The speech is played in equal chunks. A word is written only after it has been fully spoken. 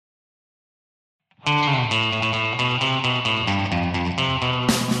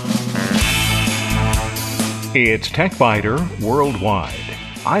It's TechBiter Worldwide.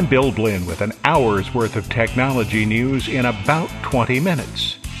 I'm Bill Blinn with an hour's worth of technology news in about 20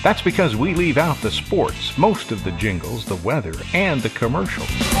 minutes. That's because we leave out the sports, most of the jingles, the weather, and the commercials.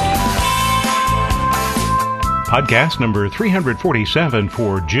 Podcast number 347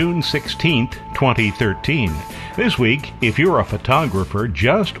 for June 16th, 2013. This week, if you're a photographer,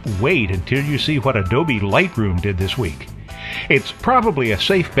 just wait until you see what Adobe Lightroom did this week. It's probably a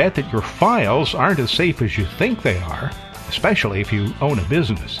safe bet that your files aren't as safe as you think they are, especially if you own a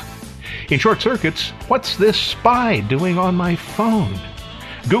business. In short circuits, what's this spy doing on my phone?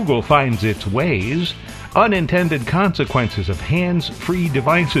 Google finds its ways, unintended consequences of hands-free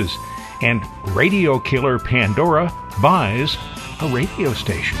devices, and radio killer Pandora buys a radio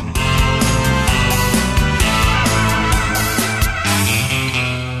station.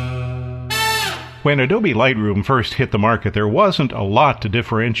 When Adobe Lightroom first hit the market, there wasn't a lot to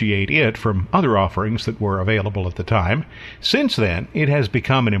differentiate it from other offerings that were available at the time. Since then, it has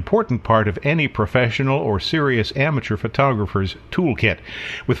become an important part of any professional or serious amateur photographer's toolkit.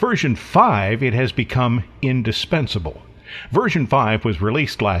 With version 5, it has become indispensable. Version 5 was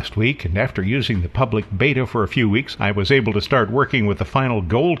released last week, and after using the public beta for a few weeks, I was able to start working with the final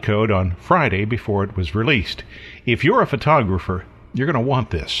gold code on Friday before it was released. If you're a photographer, you're going to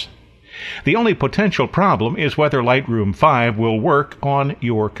want this. The only potential problem is whether Lightroom 5 will work on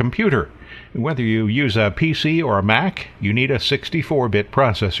your computer. Whether you use a PC or a Mac, you need a 64-bit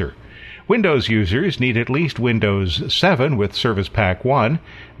processor. Windows users need at least Windows 7 with Service Pack 1.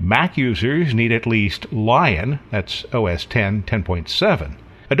 Mac users need at least Lion, that's OS X 10.7.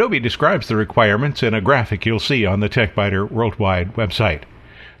 Adobe describes the requirements in a graphic you'll see on the TechBiter Worldwide website.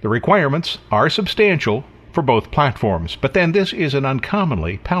 The requirements are substantial for both platforms, but then this is an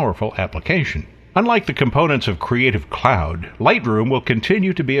uncommonly powerful application. Unlike the components of Creative Cloud, Lightroom will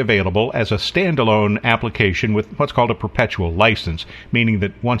continue to be available as a standalone application with what's called a perpetual license, meaning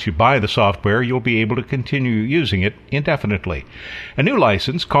that once you buy the software, you'll be able to continue using it indefinitely. A new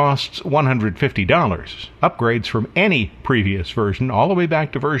license costs $150. Upgrades from any previous version, all the way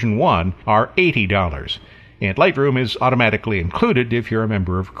back to version 1, are $80. And Lightroom is automatically included if you're a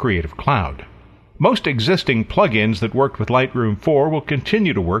member of Creative Cloud. Most existing plugins that worked with Lightroom 4 will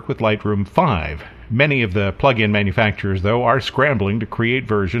continue to work with Lightroom 5. Many of the plugin manufacturers, though, are scrambling to create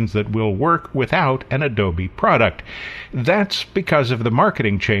versions that will work without an Adobe product. That's because of the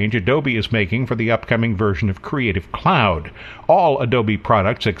marketing change Adobe is making for the upcoming version of Creative Cloud. All Adobe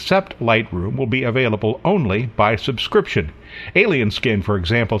products except Lightroom will be available only by subscription. Alien Skin, for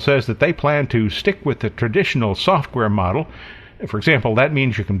example, says that they plan to stick with the traditional software model. For example, that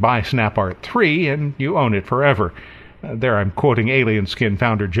means you can buy SnapArt 3 and you own it forever. There I'm quoting Alien Skin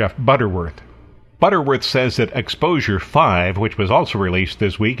founder Jeff Butterworth. Butterworth says that Exposure 5, which was also released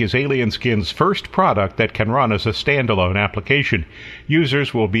this week, is Alien Skin's first product that can run as a standalone application.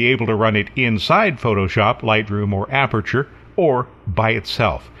 Users will be able to run it inside Photoshop, Lightroom, or Aperture, or by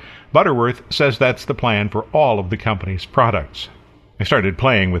itself. Butterworth says that's the plan for all of the company's products. I started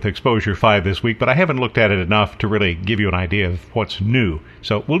playing with Exposure 5 this week, but I haven't looked at it enough to really give you an idea of what's new,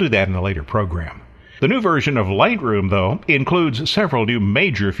 so we'll do that in a later program. The new version of Lightroom, though, includes several new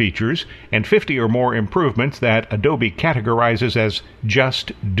major features and 50 or more improvements that Adobe categorizes as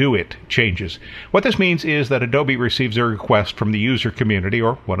just do it changes. What this means is that Adobe receives a request from the user community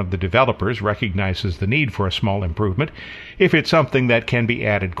or one of the developers recognizes the need for a small improvement. If it's something that can be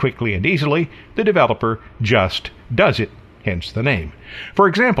added quickly and easily, the developer just does it. Hence the name. For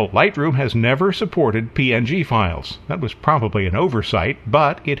example, Lightroom has never supported PNG files. That was probably an oversight,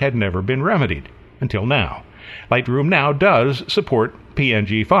 but it had never been remedied until now. Lightroom now does support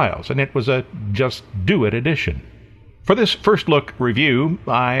PNG files, and it was a just do it edition. For this first look review,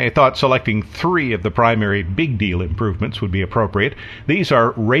 I thought selecting 3 of the primary big deal improvements would be appropriate. These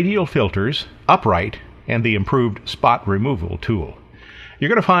are radial filters, upright, and the improved spot removal tool. You're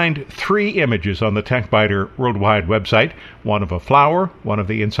going to find 3 images on the TechBiter Worldwide website, one of a flower, one of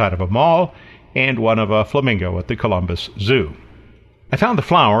the inside of a mall, and one of a flamingo at the Columbus Zoo. I found the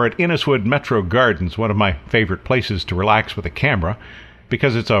flower at Inniswood Metro Gardens, one of my favorite places to relax with a camera.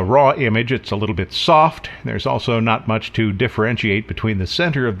 Because it's a raw image, it's a little bit soft. There's also not much to differentiate between the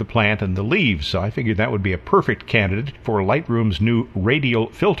center of the plant and the leaves, so I figured that would be a perfect candidate for Lightroom's new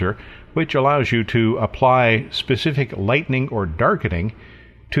radial filter, which allows you to apply specific lightening or darkening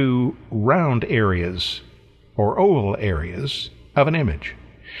to round areas or oval areas of an image.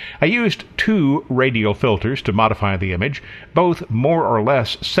 I used 2 radial filters to modify the image, both more or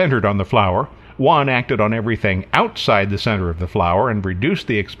less centered on the flower. One acted on everything outside the center of the flower and reduced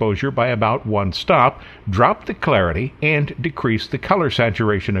the exposure by about 1 stop, dropped the clarity, and decreased the color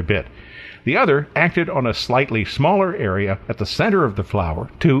saturation a bit. The other acted on a slightly smaller area at the center of the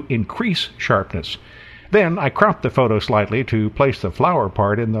flower to increase sharpness. Then I cropped the photo slightly to place the flower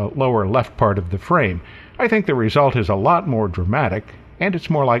part in the lower left part of the frame. I think the result is a lot more dramatic, and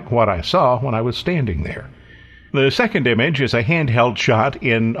it's more like what I saw when I was standing there. The second image is a handheld shot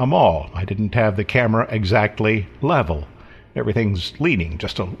in a mall. I didn't have the camera exactly level. Everything's leaning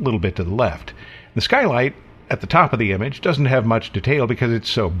just a little bit to the left. The skylight at the top of the image doesn't have much detail because it's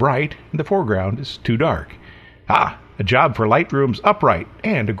so bright, and the foreground is too dark. A job for Lightroom's upright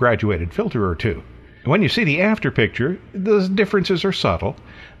and a graduated filter or two. When you see the after picture, the differences are subtle.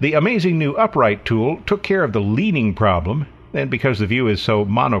 The amazing new upright tool took care of the leaning problem, and because the view is so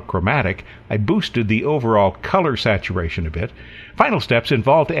monochromatic, I boosted the overall color saturation a bit. Final steps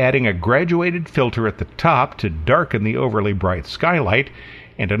involved adding a graduated filter at the top to darken the overly bright skylight,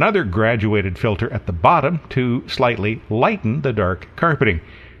 and another graduated filter at the bottom to slightly lighten the dark carpeting.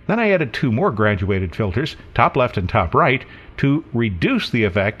 Then I added 2 more graduated filters, top left and top right, to reduce the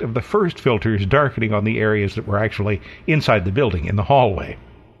effect of the first filter's darkening on the areas that were actually inside the building in the hallway.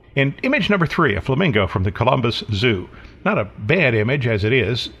 And image number 3, a flamingo from the Columbus Zoo. Not a bad image as it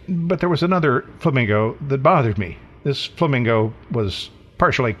is, but there was another flamingo that bothered me. This flamingo was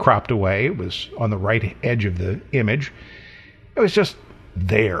partially cropped away. It was on the right edge of the image. It was just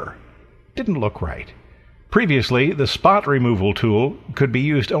there. Didn't look right. Previously, the spot removal tool could be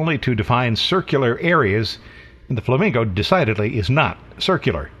used only to define circular areas, and the flamingo decidedly is not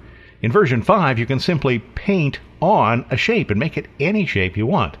circular. In version 5, you can simply paint on a shape and make it any shape you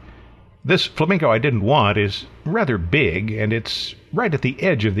want. This flamingo I didn't want is rather big, and it's right at the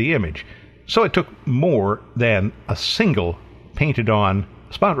edge of the image, so it took more than a single painted-on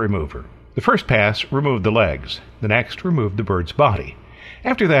spot remover. The first pass removed the legs. The next removed the bird's body.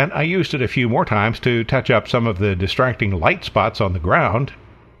 After that, I used it a few more times to touch up some of the distracting light spots on the ground,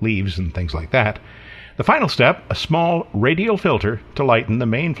 leaves and things like that. The final step, a small radial filter to lighten the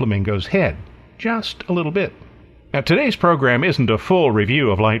main flamingo's head, just a little bit. Now, today's program isn't a full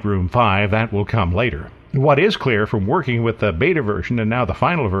review of Lightroom 5. That will come later. What is clear from working with the beta version and now the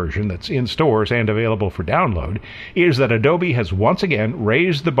final version that's in stores and available for download is that Adobe has once again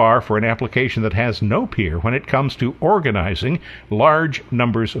raised the bar for an application that has no peer when it comes to organizing large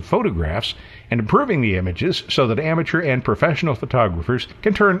numbers of photographs and improving the images so that amateur and professional photographers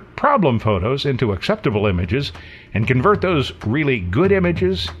can turn problem photos into acceptable images and convert those really good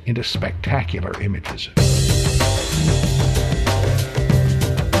images into spectacular images.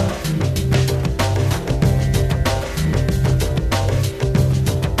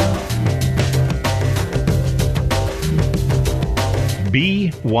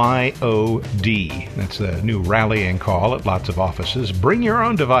 BYOD. That's the new rallying call at lots of offices. Bring your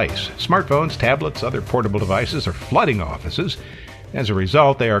own device. Smartphones, tablets, other portable devices are flooding offices. As a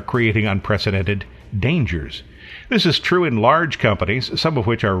result, they are creating unprecedented dangers. This is true in large companies, some of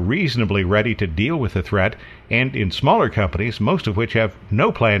which are reasonably ready to deal with the threat, and in smaller companies, most of which have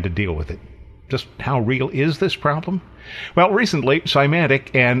no plan to deal with it. Just how real is this problem? Well, recently,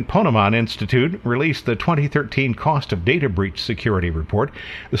 Symantec and Ponemon Institute released the 2013 Cost of Data Breach Security Report.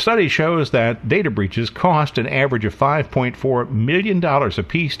 The study shows that data breaches cost an average of $5.4 million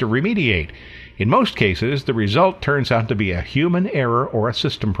apiece to remediate. In most cases, the result turns out to be a human error or a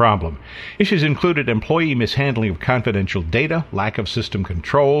system problem. Issues included employee mishandling of confidential data, lack of system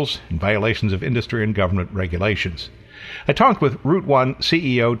controls, and violations of industry and government regulations. I talked with Route One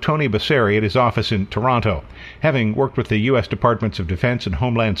CEO Tony Bosseri at his office in Toronto. Having worked with the U.S. Departments of Defense and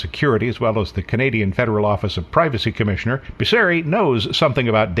Homeland Security as well as the Canadian Federal Office of Privacy Commissioner, Bosseri knows something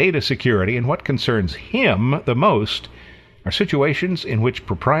about data security, and what concerns him the most are situations in which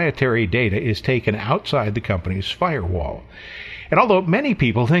proprietary data is taken outside the company's firewall. And although many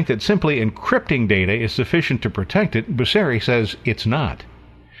people think that simply encrypting data is sufficient to protect it, Bosseri says it's not.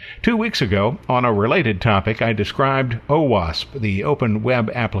 2 weeks ago, on a related topic, I described OWASP, the Open Web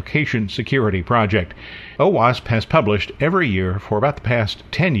Application Security Project. OWASP has published every year for about the past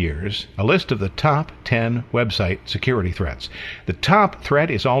 10 years a list of the top 10 website security threats. The top threat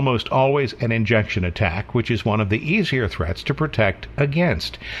is almost always an injection attack, which is one of the easier threats to protect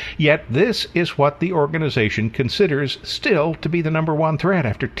against. Yet this is what the organization considers still to be the number one threat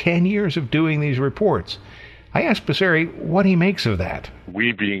after 10 years of doing these reports. I asked Bosseri what he makes of that.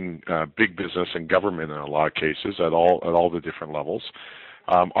 We, being big business and government in a lot of cases at all the different levels,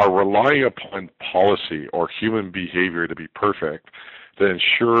 are relying upon policy or human behavior to be perfect to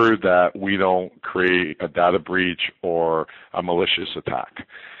ensure that we don't create a data breach or a malicious attack.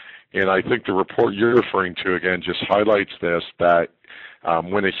 And I think the report you're referring to, again, just highlights this, that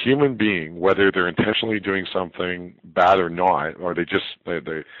when a human being, whether they're intentionally doing something bad or not, or they're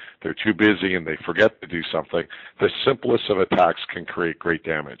too busy and they forget to do something, the simplest of attacks can create great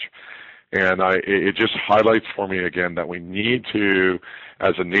damage. And it just highlights for me again that we need to,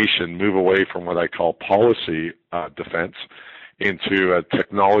 as a nation, move away from what I call policy defense into a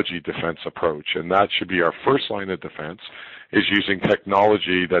technology defense approach. And that should be our first line of defense, is using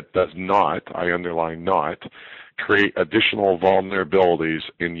technology that does not, I underline not, create additional vulnerabilities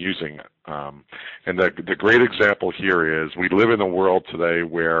in using it. And the great example here is we live in a world today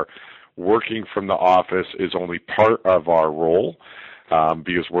where working from the office is only part of our role,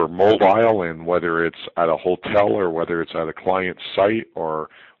 because we're mobile, and whether it's at a hotel or whether it's at a client site or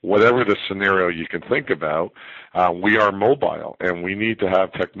whatever the scenario you can think about, we are mobile, and we need to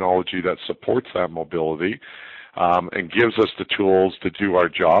have technology that supports that mobility and gives us the tools to do our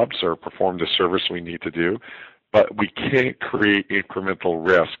jobs or perform the service we need to do. But we can't create incremental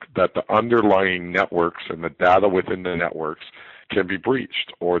risk that the underlying networks and the data within the networks can be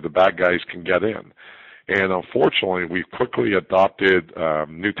breached or the bad guys can get in. And unfortunately, we've quickly adopted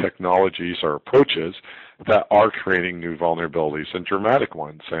new technologies or approaches that are creating new vulnerabilities and dramatic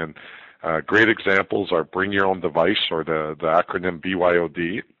ones. And great examples are bring your own device, or the acronym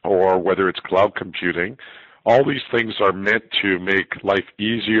BYOD, or whether it's cloud computing. All these things are meant to make life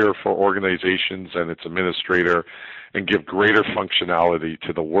easier for organizations and its administrator and give greater functionality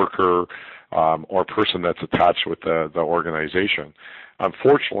to the worker or person that's attached with the organization.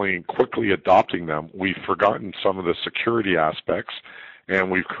 Unfortunately, in quickly adopting them, we've forgotten some of the security aspects, and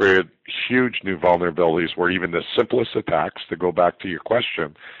we've created huge new vulnerabilities where even the simplest attacks, to go back to your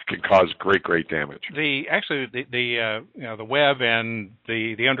question, can cause great damage. The web and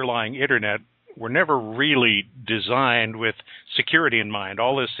the underlying internet were never really designed with security in mind.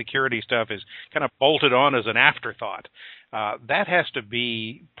 All this security stuff is kind of bolted on as an afterthought. That has to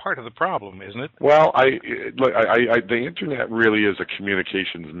be part of the problem, isn't it? Well, the internet really is a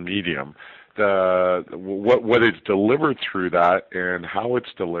communications medium. What is delivered through that and how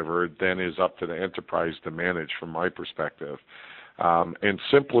it's delivered then is up to the enterprise to manage, from my perspective. And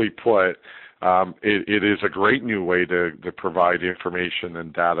simply put, it is a great new way to provide information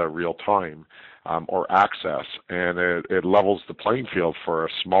and data real time or access, and it levels the playing field for a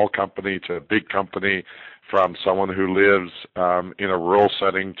small company to a big company, from someone who lives in a rural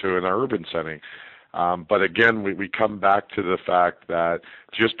setting to an urban setting. But again, we come back to the fact that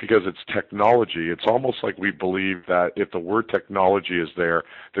just because it's technology, it's almost like we believe that if the word technology is there,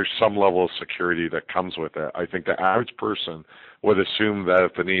 there's some level of security that comes with it. I think the average person would assume that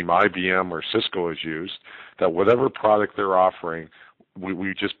if the name IBM or Cisco is used, that whatever product they're offering,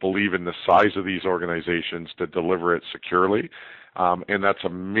 we just believe in the size of these organizations to deliver it securely. And that's a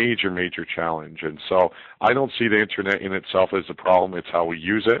major challenge. And so I don't see the internet in itself as a problem. It's how we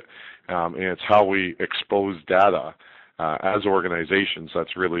use it, and it's how we expose data as organizations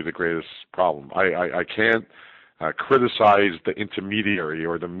that's really the greatest problem. I can't criticize the intermediary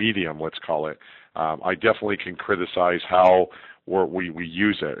or the medium, let's call it. I definitely can criticize how we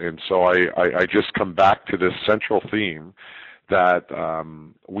use it. And so I just come back to this central theme that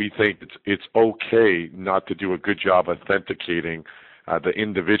we think it's okay not to do a good job authenticating the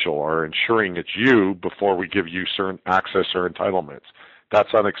individual or ensuring it's you before we give you certain access or entitlements.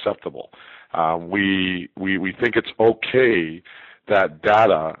 That's unacceptable. We think it's okay that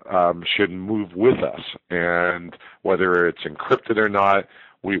data should move with us, and whether it's encrypted or not,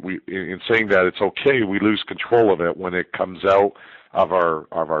 we in saying that it's okay, we lose control of it when it comes out of our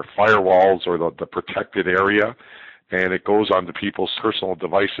firewalls or the protected area, and it goes onto people's personal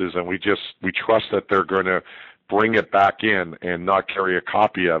devices, and we trust that they're going to bring it back in and not carry a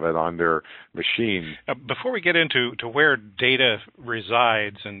copy of it on their machine. Before we get into where data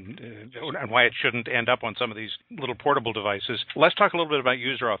resides and why it shouldn't end up on some of these little portable devices, let's talk a little bit about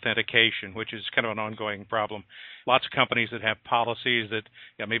user authentication, which is kind of an ongoing problem. Lots of companies that have policies that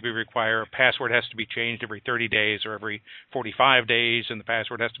maybe require a password has to be changed every 30 days or every 45 days, and the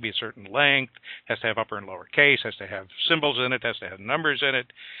password has to be a certain length, has to have upper and lower case, has to have symbols in it, has to have numbers in it.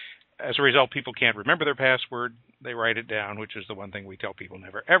 As a result, people can't remember their password. They write it down, which is the one thing we tell people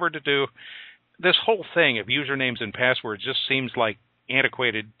never, ever to do. This whole thing of usernames and passwords just seems like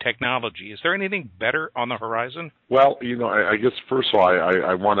antiquated technology. Is there anything better on the horizon? Well, I guess first of all,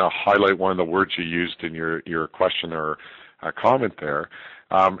 I want to highlight one of the words you used in your question or comment there,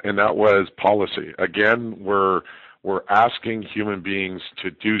 and that was policy. Again, we're asking human beings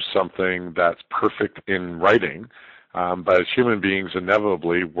to do something that's perfect in writing, but as human beings,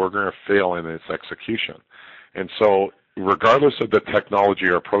 inevitably, we're going to fail in its execution. And so regardless of the technology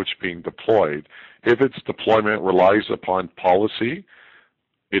or approach being deployed, if its deployment relies upon policy,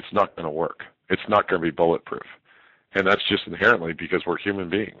 it's not going to work. It's not going to be bulletproof. And that's just inherently because we're human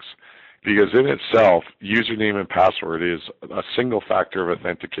beings. Because in itself, username and password is a single factor of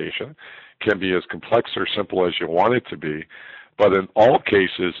authentication, can be as complex or simple as you want it to be, but in all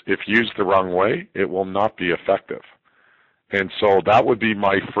cases, if used the wrong way, it will not be effective. And so that would be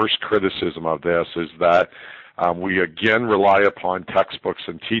my first criticism of this, is that we again rely upon textbooks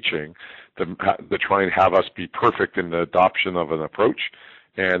and teaching to try and have us be perfect in the adoption of an approach,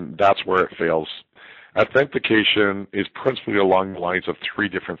 and that's where it fails. Authentication is principally along the lines of three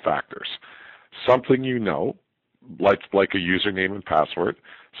different factors. Something you know, like a username and password,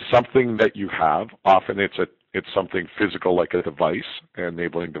 something that you have, often it's something physical like a device, an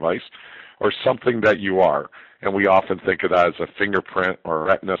enabling device, or something that you are. And we often think of that as a fingerprint or a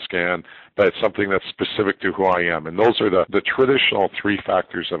retina scan, but it's something that's specific to who I am. And those are the traditional three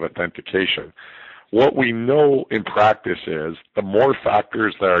factors of authentication. What we know in practice is the more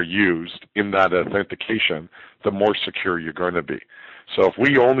factors that are used in that authentication, the more secure you're going to be. So if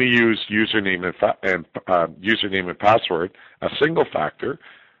we only use username and password, a single factor,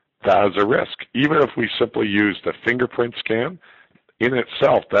 that has a risk. Even if we simply used a fingerprint scan, in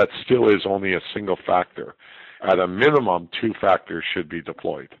itself, that still is only a single factor. At a minimum, two factors should be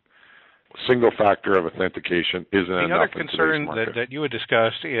deployed. Single factor of authentication isn't enough. The other concern that you had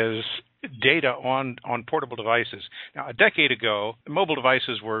discussed is data on portable devices. Now, a decade ago, mobile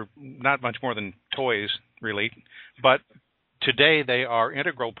devices were not much more than toys, really, but today they are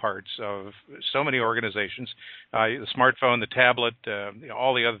integral parts of so many organizations. The smartphone, the tablet,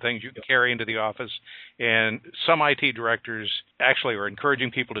 all the other things you can carry into the office. And some IT directors actually are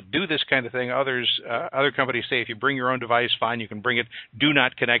encouraging people to do this kind of thing. Other companies say if you bring your own device, fine, you can bring it. Do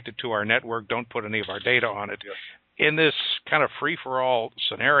not connect it to our network. Don't put any of our data on it. Yes. In this kind of free-for-all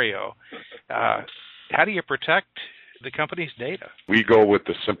scenario, how do you protect the company's data? We go with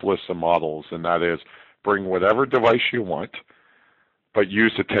the simplest of models, and that is bring whatever device you want, but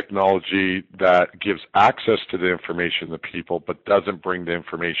use the technology that gives access to the information to people, but doesn't bring the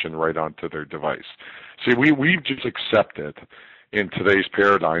information right onto their device. See, we've just accepted in today's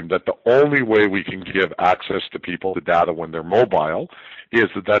paradigm that the only way we can give access to people to data when they're mobile is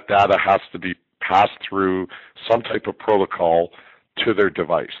that data has to be passed through some type of protocol to their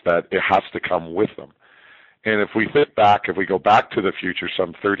device, that it has to come with them. And if we go back to the future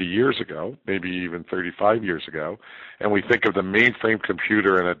some 30 years ago, maybe even 35 years ago, and we think of the mainframe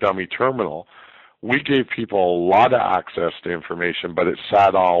computer and a dummy terminal, we gave people a lot of access to information, but it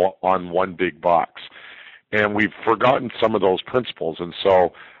sat all on one big box. And we've forgotten some of those principles. And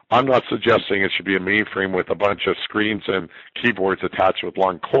so I'm not suggesting it should be a mainframe with a bunch of screens and keyboards attached with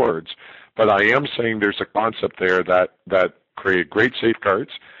long cords, but I am saying there's a concept there that created great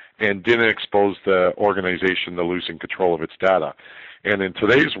safeguards and didn't expose the organization to losing control of its data. And in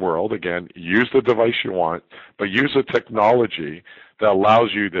today's world, again, use the device you want, but use a technology that allows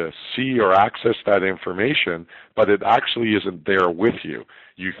you to see or access that information, but it actually isn't there with you.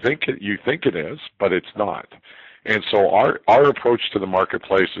 You think it is, but it's not. And so our approach to the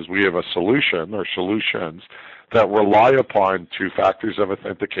marketplace is we have a solution or solutions that rely upon two factors of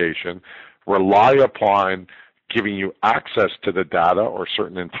authentication, rely upon giving you access to the data or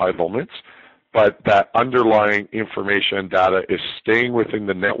certain entitlements, but that underlying information and data is staying within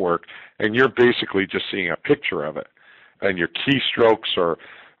the network, and you're basically just seeing a picture of it. And your keystrokes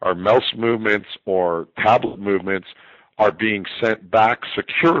or mouse movements or tablet movements are being sent back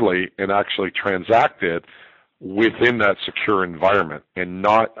securely and actually transacted within that secure environment and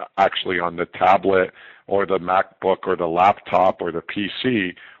not actually on the tablet or the MacBook or the laptop or the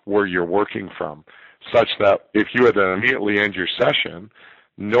PC where you're working from, such that if you had to immediately end your session,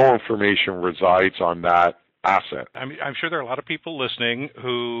 no information resides on that asset. I'm sure there are a lot of people listening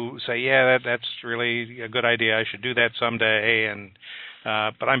who say, yeah, that's really a good idea. I should do that someday,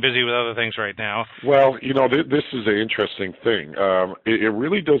 but I'm busy with other things right now. Well, this is an interesting thing. It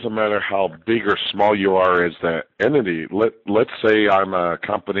really doesn't matter how big or small you are as the entity. Let's say I'm a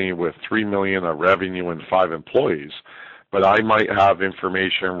company with $3 million of revenue and 5 employees, but I might have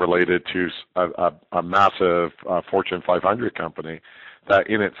information related to a massive Fortune 500 company that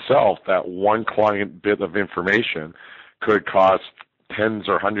in itself, that one client bit of information could cost tens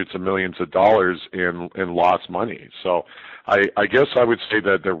or hundreds of millions of dollars in lost money. So I guess I would say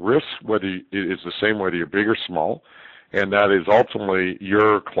that the risk is the same whether you're big or small, and that is ultimately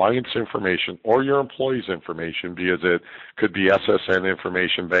your client's information or your employee's information, because it could be SSN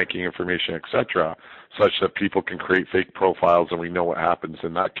information, banking information, etc., such that people can create fake profiles, and we know what happens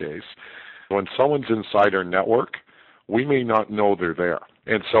in that case. When someone's inside our network, we may not know they're there.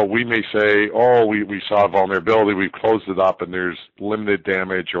 And so we may say, oh, we saw a vulnerability, we've closed it up, and there's limited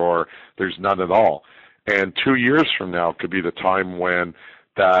damage or there's none at all. And 2 years from now could be the time when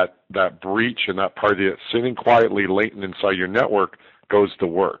that breach and that party that's sitting quietly latent inside your network goes to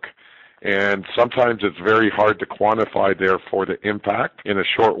work. And sometimes it's very hard to quantify, therefore, the impact in a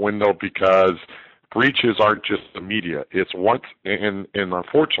short window, because breaches aren't just immediate. It's once, and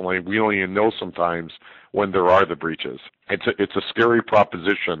unfortunately, we don't even know sometimes when there are the breaches. It's a scary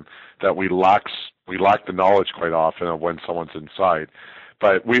proposition that we lack the knowledge quite often of when someone's inside.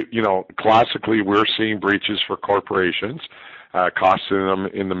 But classically, we're seeing breaches for corporations, costing them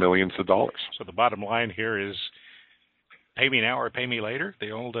in the millions of dollars. So the bottom line here is, pay me now or pay me later,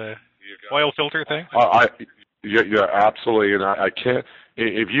 the old oil filter thing? Yeah, absolutely. And I can't,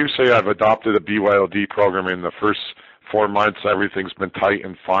 if you say I've adopted a BYOD program in the first 4 months, everything's been tight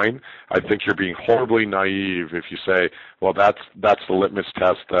and fine, I think you're being horribly naive if you say, well, that's the litmus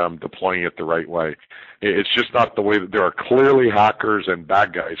test, deploying it the right way. It's just not the way. That there are clearly hackers and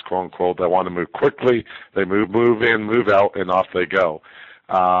bad guys, quote unquote, that want to move quickly. They move in, move out, and off they go.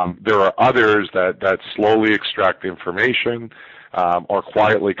 There are others that slowly extract information, or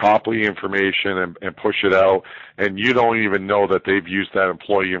quietly copy information and push it out, and you don't even know that they've used that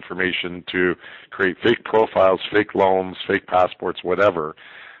employee information to create fake profiles, fake loans, fake passports, whatever.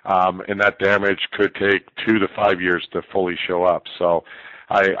 And that damage could take 2 to 5 years to fully show up. So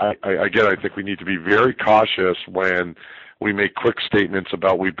I think we need to be very cautious when we make quick statements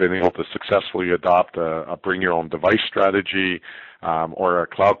about we've been able to successfully adopt a bring your own device strategy, or a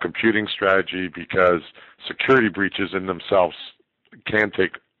cloud computing strategy, because security breaches in themselves can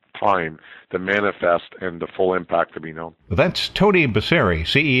take time to manifest and the full impact to be known. That's Tony Bosseri,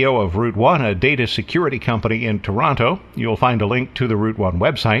 CEO of Route One, a data security company in Toronto. You'll find a link to the Route One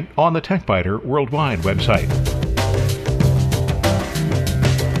website on the TechBiter Worldwide website.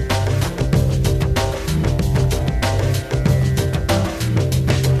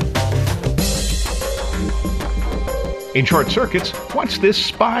 In short circuits, what's this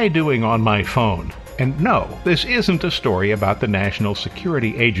spy doing on my phone? And no, this isn't a story about the National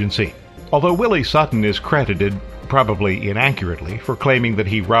Security Agency. Although Willie Sutton is credited, probably inaccurately, for claiming that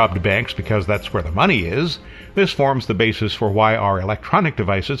he robbed banks because that's where the money is, this forms the basis for why our electronic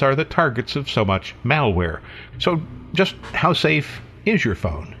devices are the targets of so much malware. So just how safe is your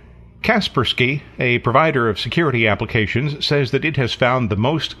phone? Kaspersky, a provider of security applications, says that it has found the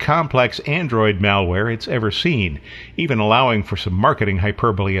most complex Android malware it's ever seen. Even allowing for some marketing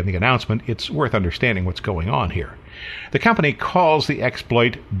hyperbole in the announcement, it's worth understanding what's going on here. The company calls the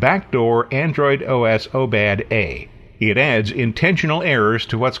exploit Backdoor Android OS OBAD A. It adds intentional errors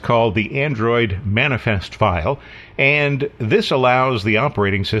to what's called the Android manifest file, and this allows the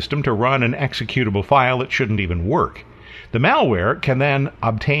operating system to run an executable file that shouldn't even work. The malware can then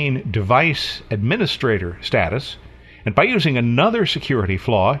obtain device administrator status, and by using another security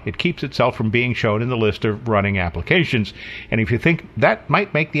flaw, it keeps itself from being shown in the list of running applications. And if you think that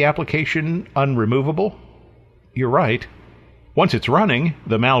might make the application unremovable, you're right. Once it's running,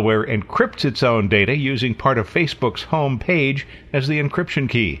 the malware encrypts its own data using part of Facebook's home page as the encryption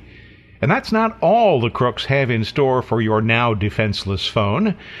key. And that's not all the crooks have in store for your now defenseless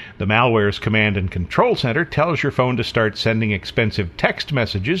phone. The malware's command and control center tells your phone to start sending expensive text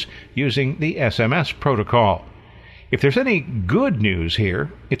messages using the SMS protocol. If there's any good news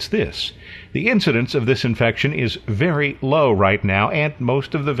here, it's this. The incidence of this infection is very low right now, and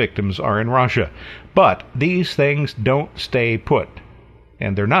most of the victims are in Russia. But these things don't stay put,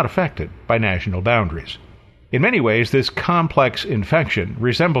 and they're not affected by national boundaries. In many ways, this complex infection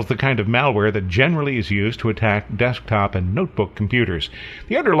resembles the kind of malware that generally is used to attack desktop and notebook computers.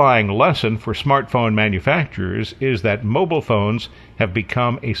 The underlying lesson for smartphone manufacturers is that mobile phones have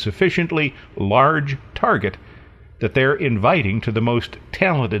become a sufficiently large target that they're inviting to the most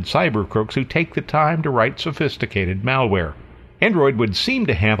talented cyber crooks who take the time to write sophisticated malware. Android would seem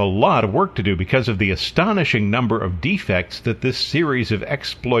to have a lot of work to do because of the astonishing number of defects that this series of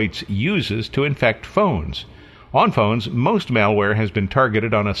exploits uses to infect phones. On phones, most malware has been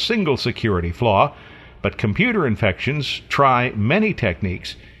targeted on a single security flaw, but computer infections try many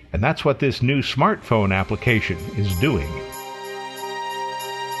techniques, and that's what this new smartphone application is doing.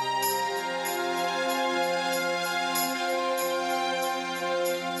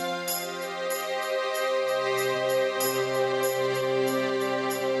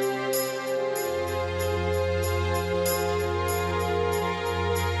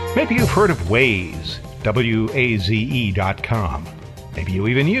 Maybe you've heard of Waze, WAZE.com. Maybe you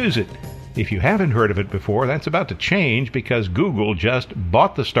even use it. If you haven't heard of it before, that's about to change because Google just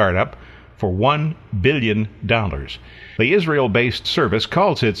bought the startup for $1 billion. The Israel-based service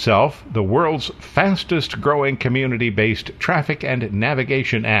calls itself the world's fastest-growing community-based traffic and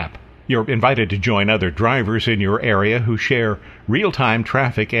navigation app. You're invited to join other drivers in your area who share real-time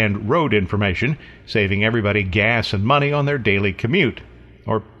traffic and road information, saving everybody gas and money on their daily commute.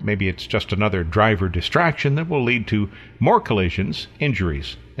 Or maybe it's just another driver distraction that will lead to more collisions,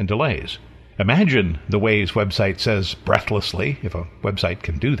 injuries, and delays. Imagine, the Waze website says breathlessly, if a website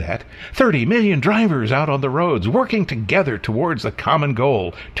can do that, 30 million drivers out on the roads working together towards a common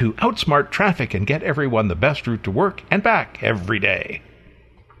goal to outsmart traffic and get everyone the best route to work and back every day.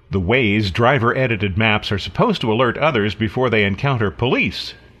 The Waze driver-edited maps are supposed to alert others before they encounter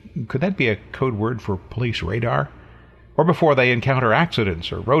police. Could that be a code word for police radar? Or before they encounter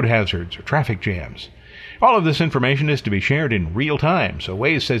accidents or road hazards or traffic jams. All of this information is to be shared in real time, so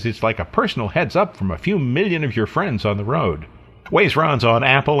Waze says it's like a personal heads-up from a few million of your friends on the road. Waze runs on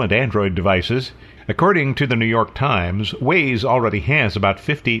Apple and Android devices. According to the New York Times, Waze already has about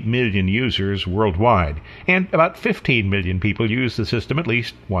 50 million users worldwide, and about 15 million people use the system at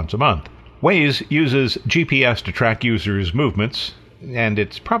least once a month. Waze uses GPS to track users' movements, and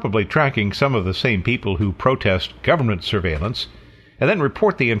it's probably tracking some of the same people who protest government surveillance, and then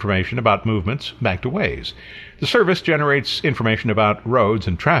report the information about movements back to Waze. The service generates information about roads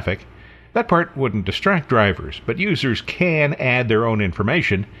and traffic. That part wouldn't distract drivers, but users can add their own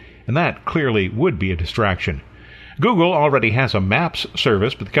information, and that clearly would be a distraction. Google already has a Maps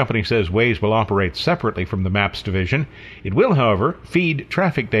service, but the company says Waze will operate separately from the Maps division. It will, however, feed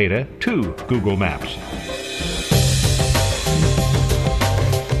traffic data to Google Maps.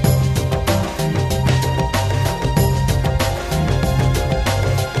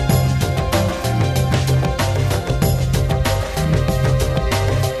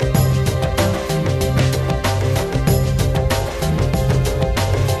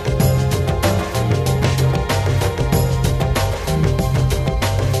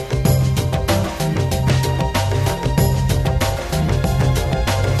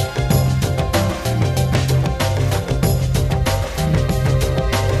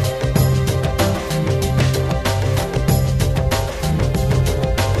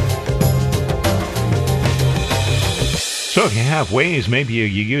 So if you have Waze, maybe you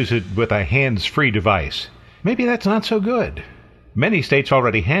use it with a hands-free device. Maybe that's not so good. Many states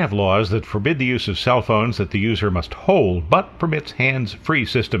already have laws that forbid the use of cell phones that the user must hold, but permits hands-free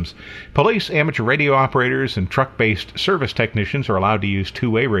systems. Police, amateur radio operators, and truck-based service technicians are allowed to use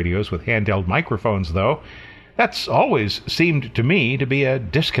two-way radios with handheld microphones, though. That's always seemed to me to be a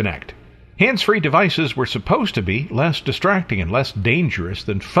disconnect. Hands-free devices were supposed to be less distracting and less dangerous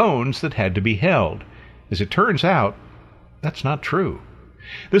than phones that had to be held. As it turns out, that's not true.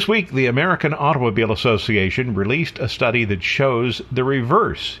 This week, the American Automobile Association released a study that shows the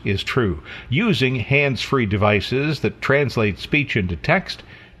reverse is true. Using hands-free devices that translate speech into text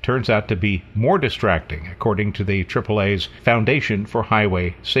turns out to be more distracting, according to the AAA's Foundation for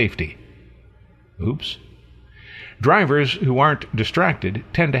Highway Safety. Oops. Drivers who aren't distracted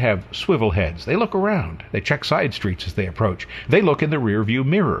tend to have swivel heads. They look around. They check side streets as they approach. They look in the rearview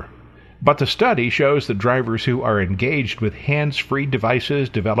mirror. But the study shows that drivers who are engaged with hands-free devices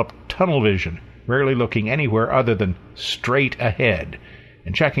develop tunnel vision, rarely looking anywhere other than straight ahead,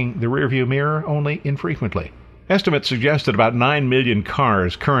 and checking the rearview mirror only infrequently. Estimates suggest that about 9 million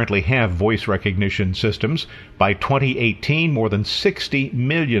cars currently have voice recognition systems. By 2018, more than 60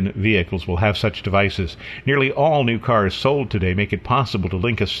 million vehicles will have such devices. Nearly all new cars sold today make it possible to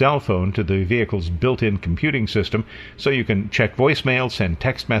link a cell phone to the vehicle's built-in computing system, so you can check voicemail, send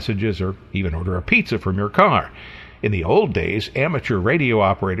text messages, or even order a pizza from your car. In the old days, amateur radio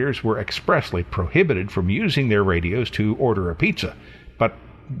operators were expressly prohibited from using their radios to order a pizza. But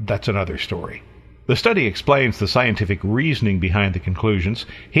that's another story. The study explains the scientific reasoning behind the conclusions.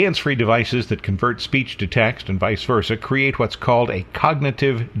 Hands-free devices that convert speech to text and vice versa create what's called a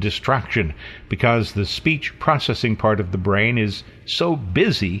cognitive distraction because the speech processing part of the brain is so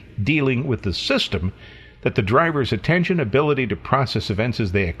busy dealing with the system that the driver's attention, ability to process events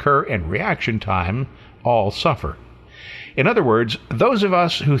as they occur, and reaction time all suffer. In other words, those of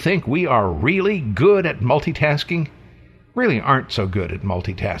us who think we are really good at multitasking really aren't so good at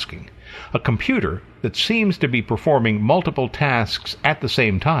multitasking. A computer that seems to be performing multiple tasks at the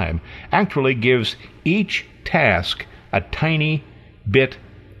same time actually gives each task a tiny bit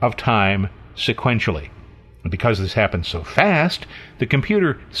of time sequentially. And because this happens so fast, the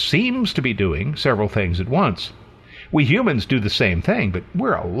computer seems to be doing several things at once. We humans do the same thing, but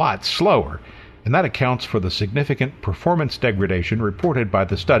we're a lot slower, and that accounts for the significant performance degradation reported by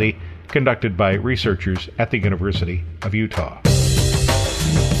the study conducted by researchers at the University of Utah.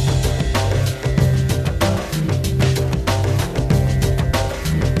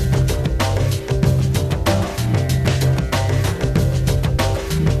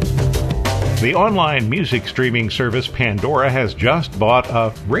 The online music streaming service Pandora has just bought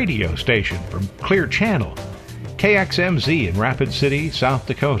a radio station from Clear Channel, KXMZ in Rapid City, South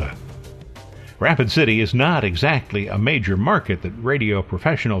Dakota. Rapid City is not exactly a major market that radio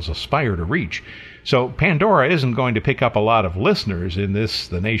professionals aspire to reach, so Pandora isn't going to pick up a lot of listeners in this,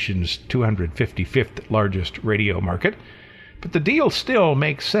 the nation's 255th largest radio market, but the deal still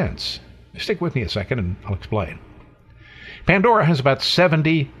makes sense. Stick with me a second and I'll explain. Pandora has about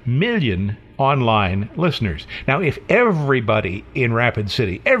 70 million online listeners. Now, if everybody in Rapid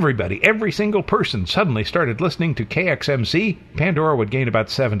City, every single person suddenly started listening to KXMZ, Pandora would gain about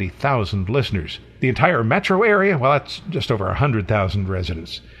 70,000 listeners. The entire metro area, well, that's just over 100,000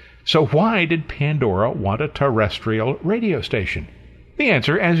 residents. So why did Pandora want a terrestrial radio station? The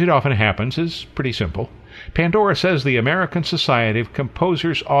answer, as it often happens, is pretty simple. Pandora says the American Society of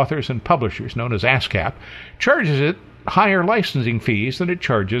Composers, Authors, and Publishers, known as ASCAP, charges it higher licensing fees than it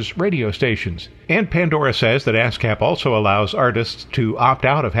charges radio stations. And Pandora says that ASCAP also allows artists to opt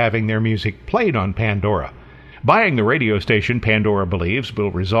out of having their music played on Pandora. Buying the radio station, Pandora believes,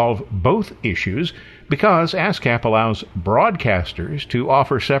 will resolve both issues because ASCAP allows broadcasters to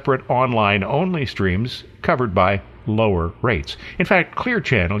offer separate online-only streams covered by lower rates. In fact, Clear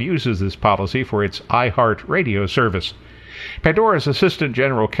Channel uses this policy for its iHeartRadio service. Pandora's Assistant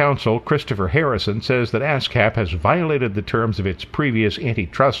General Counsel, Christopher Harrison, says that ASCAP has violated the terms of its previous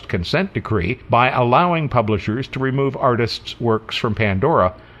antitrust consent decree by allowing publishers to remove artists' works from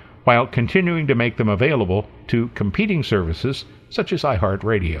Pandora while continuing to make them available to competing services such as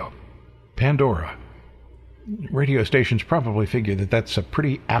iHeartRadio. Pandora. Radio stations probably figure that that's a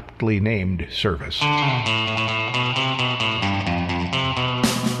pretty aptly named service.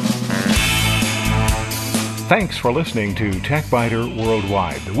 Thanks for listening to TechBiter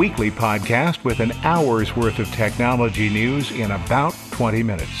Worldwide, the weekly podcast with an hour's worth of technology news in about 20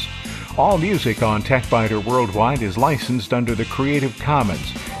 minutes. All music on TechBiter Worldwide is licensed under the Creative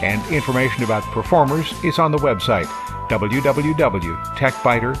Commons, and information about performers is on the website,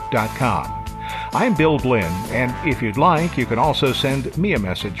 www.techbiter.com. I'm Bill Blinn, and if you'd like, you can also send me a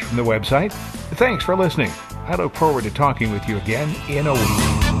message from the website. Thanks for listening. I look forward to talking with you again in a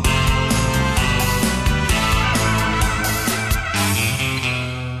week.